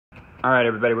All right,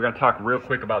 everybody, we're going to talk real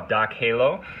quick about Doc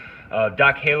Hallo.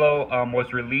 Doc Hallo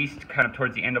was released kind of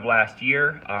towards the end of last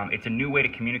year. It's a new way to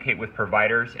communicate with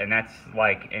providers, and that's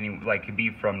it could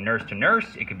be from nurse to nurse,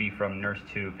 it could be from nurse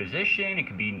to physician, it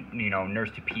could be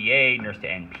nurse to PA, nurse to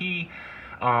NP.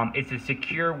 It's a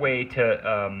secure way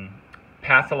to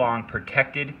pass along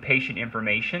protected patient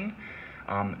information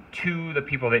to the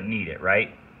people that need it,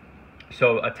 right?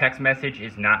 So a text message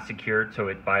is not secured, so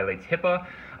it violates HIPAA,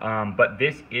 but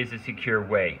this is a secure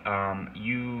way.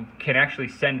 You can actually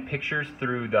send pictures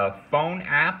through the phone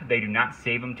app. They do not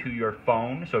save them to your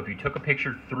phone. So if you took a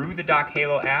picture through the Doc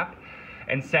Hallo app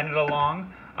and send it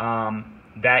along,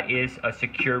 that is a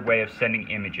secure way of sending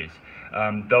images.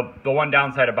 The one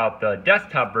downside about the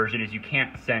desktop version is you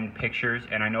can't send pictures,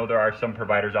 and I know there are some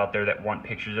providers out there that want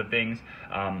pictures of things.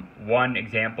 One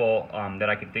example that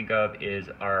I can think of is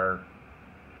our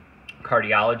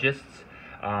cardiologists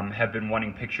have been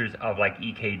wanting pictures of like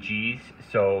EKGs.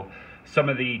 So some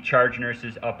of the charge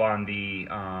nurses up on the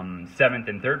 7th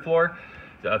and 3rd floor,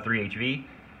 3HV,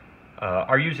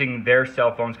 are using their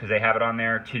cell phones because they have it on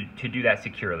there to do that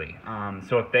securely.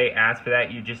 So if they ask for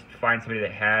that, you just find somebody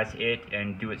that has it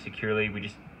and do it securely.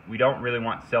 We don't really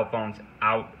want cell phones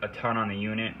out a ton on the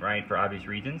unit, right, for obvious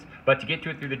reasons. But to get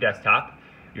to it through the desktop,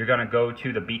 you're going to go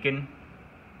to the Beacon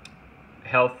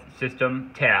Health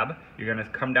System tab. You're going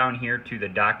to come down here to the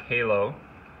Doc Hallo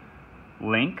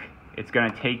link. It's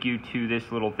going to take you to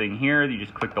this little thing here. You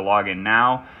just click the login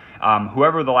now.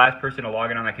 Whoever the last person to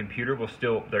log in on that computer will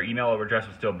still, their email address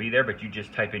will still be there, but you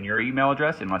just type in your email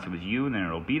address unless it was you, and then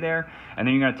it'll be there. And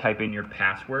then you're going to type in your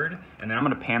password. And then I'm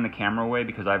going to pan the camera away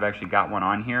because I've actually got one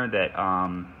on here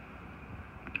that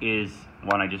is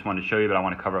one I just wanted to show you, but I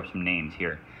want to cover up some names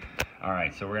here. All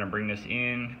right, so we're going to bring this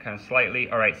in kind of slightly.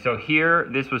 All right, so here,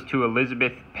 this was to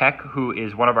Elizabeth Peck, who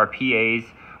is one of our PAs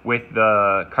with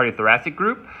the cardiothoracic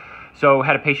group. So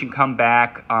had a patient come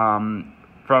back from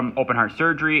open heart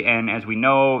surgery, and as we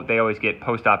know, they always get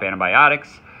post-op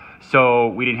antibiotics. So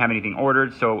we didn't have anything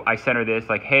ordered, so I sent her this,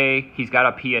 like, hey, he's got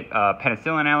a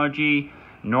penicillin allergy.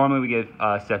 Normally we give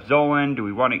cefzolan.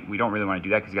 We don't really want to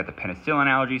do that because he's got the penicillin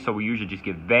allergy, so we usually just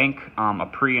give Vanc, a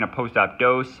pre and a post-op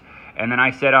dose. And then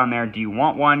I said on there, do you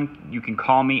want one? You can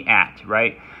call me at,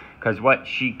 right? Because what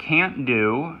she can't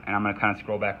do, and I'm going to kind of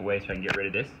scroll back away so I can get rid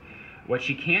of this. What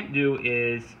she can't do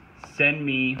is send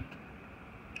me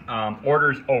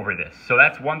orders over this. So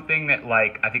that's one thing that,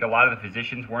 like, I think a lot of the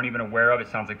physicians weren't even aware of. It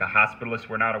sounds like the hospitalists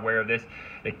were not aware of this.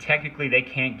 That technically they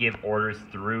can't give orders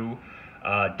through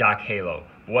Doc Hallo.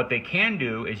 What they can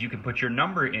do is you can put your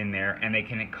number in there and they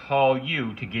can call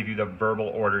you to give you the verbal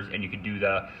orders, and you can do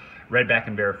the read back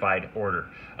and verified order.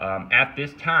 At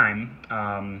this time,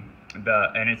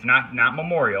 and it's not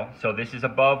Memorial, so this is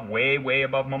above, way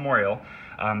above Memorial,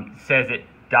 says that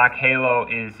Doc Hallo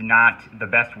is not the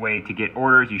best way to get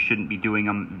orders. You shouldn't be doing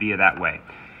them via that way.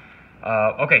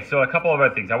 Okay, so a couple of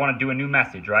other things. I want to do a new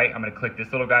message, right? I'm going to click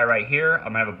this little guy right here.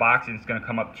 I'm going to have a box and it's going to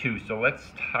come up too. So let's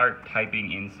start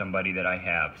typing in somebody that I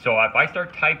have. So if I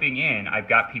start typing in, I've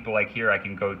got people like here. I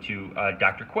can go to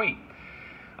Dr. Quate.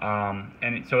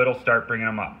 So it'll start bringing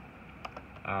them up.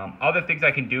 Other things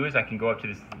I can do is I can go up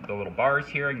to the little bars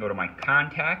here. I can go to my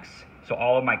contacts. So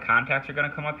all of my contacts are going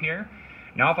to come up here.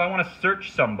 Now if I want to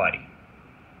search somebody,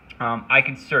 I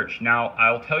can search. Now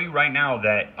I'll tell you right now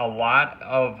that a lot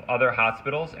of other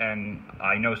hospitals, and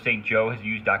I know St. Joe has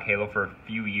used Doc Hallo for a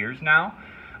few years now,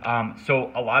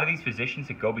 so a lot of these physicians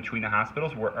that go between the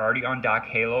hospitals were already on Doc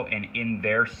Hallo and in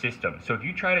their system. So if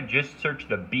you try to just search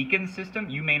the Beacon system,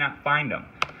 you may not find them.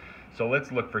 So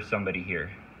let's look for somebody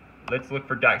here. Let's look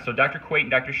for So Dr. Quate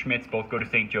and Dr. Schmitz both go to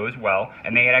St. Joe as well,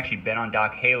 and they had actually been on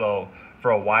Doc Hallo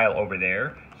for a while over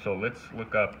there. So let's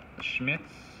look up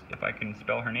Schmitz, if I can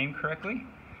spell her name correctly.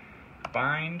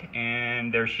 Find,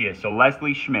 and there she is. So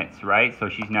Leslie Schmitz, right? So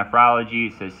she's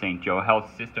nephrology. It says St. Joe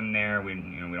Health System there. We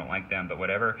don't like them, but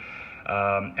whatever.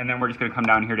 And then we're just going to come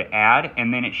down here to add,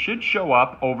 and then it should show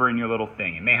up over in your little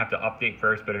thing. It may have to update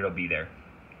first, but it'll be there.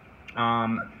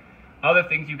 Other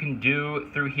things you can do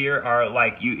through here are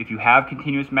like if you have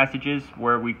continuous messages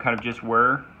where we kind of just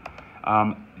were,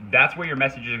 that's where your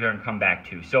messages are going to come back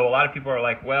to. So a lot of people are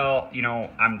like, well,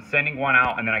 I'm sending one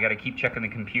out and then I got to keep checking the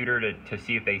computer to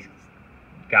see if they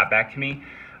got back to me.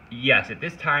 Yes, at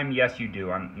this time, yes, you do.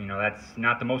 That's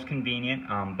not the most convenient,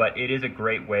 but it is a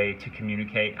great way to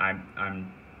communicate.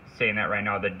 I'm saying that right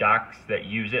now. The docs that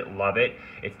use it love it.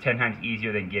 It's 10 times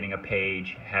easier than getting a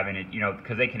page, having it,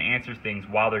 because they can answer things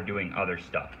while they're doing other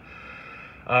stuff.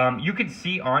 You can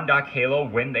see on Doc Hallo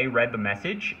when they read the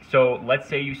message. So let's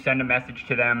say you send a message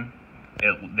to them,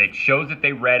 it shows that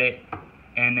they read it,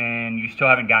 and then you still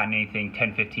haven't gotten anything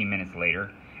 10-15 minutes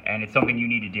later. and it's something you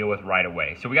need to deal with right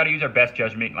away. So we got to use our best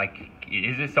judgment. Like,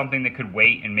 is this something that could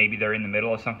wait and maybe they're in the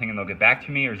middle of something and they'll get back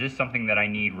to me, or is this something that I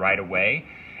need right away?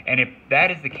 And if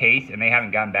that is the case and they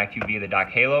haven't gotten back to you via the Doc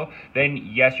Hallo, then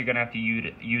yes, you're going to have to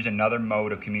use another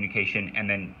mode of communication and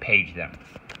then page them.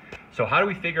 So how do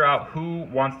we figure out who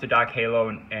wants to Doc Hallo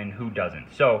and who doesn't?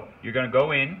 So you're going to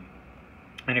go in,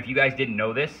 and if you guys didn't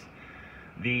know this,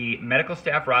 the medical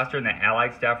staff roster and the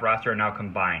allied staff roster are now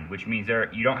combined, which means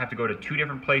you don't have to go to two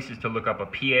different places to look up a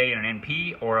PA and an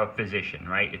NP or a physician,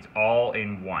 right? It's all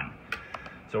in one.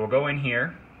 So we'll go in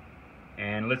here,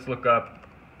 and let's look up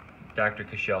Dr.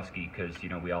 Koshelski, because, you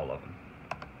know, we all love him.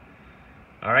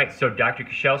 All right, so Dr.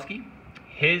 Koshelski,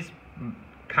 his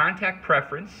contact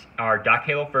preference are Doc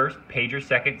Hallo first, pager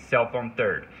second, cell phone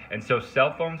third. And so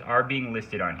cell phones are being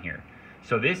listed on here.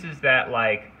 So this is that,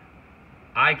 like,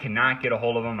 I cannot get a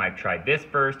hold of him. I've tried this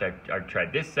first, I've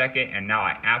tried this second, and now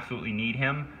I absolutely need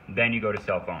him. Then you go to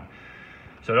cell phone.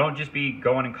 So don't just be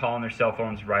going and calling their cell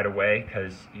phones right away,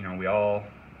 because, you know, we all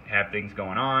have things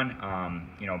going on,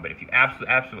 you know, but if you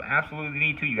absolutely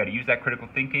need to, you got to use that critical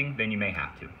thinking, then you may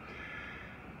have to.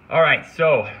 All right,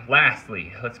 so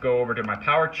lastly, let's go over to my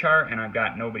power chart, and I've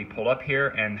got nobody pulled up here.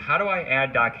 And how do I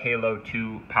add Doc Hallo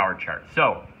to power chart?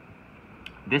 So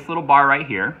this little bar right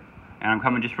here, and I'm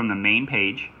coming just from the main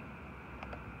page.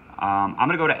 I'm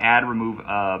going to go to add, remove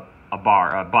a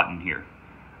button here.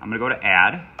 I'm going to go to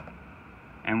add,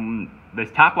 and this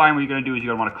top line, what you're going to do is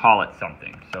you're going to want to call it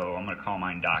something. So I'm going to call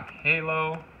mine Doc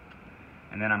Hallo,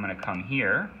 and then I'm going to come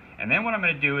here, and then what I'm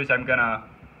going to do is I'm going to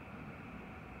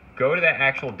go to that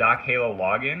actual Doc Hallo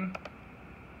login.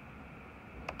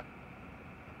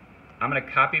 I'm going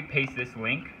to copy and paste this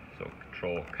link, so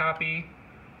Control copy,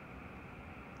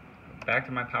 back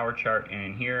to my power chart, and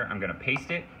in here I'm going to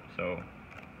paste it. So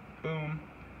boom,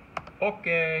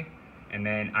 okay, and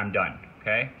then I'm done.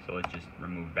 Okay, so let's just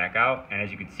remove back out, and as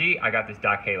you can see, I got this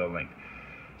Doc Hallo link.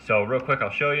 So real quick,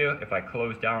 I'll show you. If I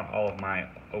close down all of my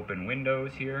open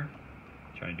windows here,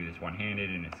 I'm trying to do this one-handed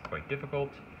and it's quite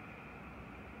difficult.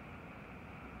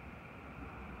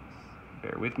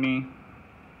 Bear with me.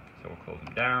 So we'll close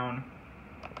them down,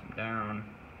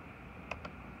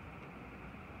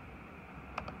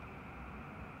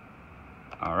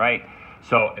 All right,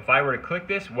 so if I were to click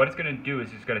this, what it's going to do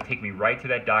is it's going to take me right to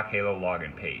that Doc Hallo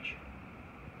login page.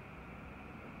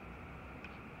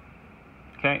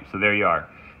 Okay, so there you are.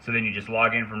 So then you just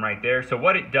log in from right there. So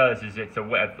what it does is it's a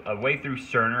way through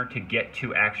Cerner to get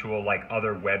to actual, like,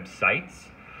 other websites.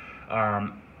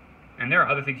 And there are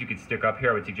other things you could stick up here.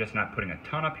 I would suggest not putting a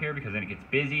ton up here because then it gets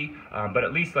busy. But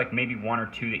at least like maybe one or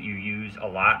two that you use a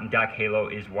lot. And Doc Hallo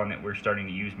is one that we're starting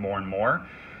to use more and more.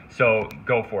 So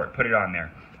go for it. Put it on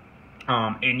there.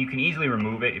 And you can easily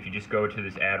remove it if you just go to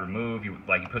this add remove. You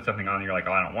put something on, you're like,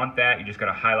 oh, I don't want that. You just got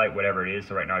to highlight whatever it is.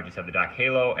 So right now I just have the Doc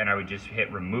Hallo, and I would just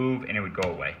hit remove, and it would go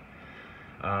away.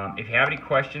 If you have any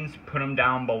questions, put them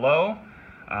down below.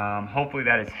 Hopefully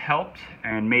that has helped,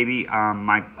 and maybe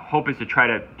my hope is to try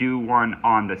to do one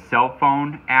on the cell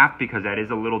phone app, because that is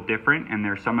a little different, and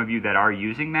there's some of you that are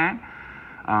using that.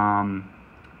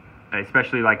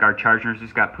 Especially like our charge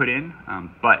nurses got put in.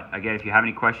 But again, if you have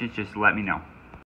any questions, just let me know.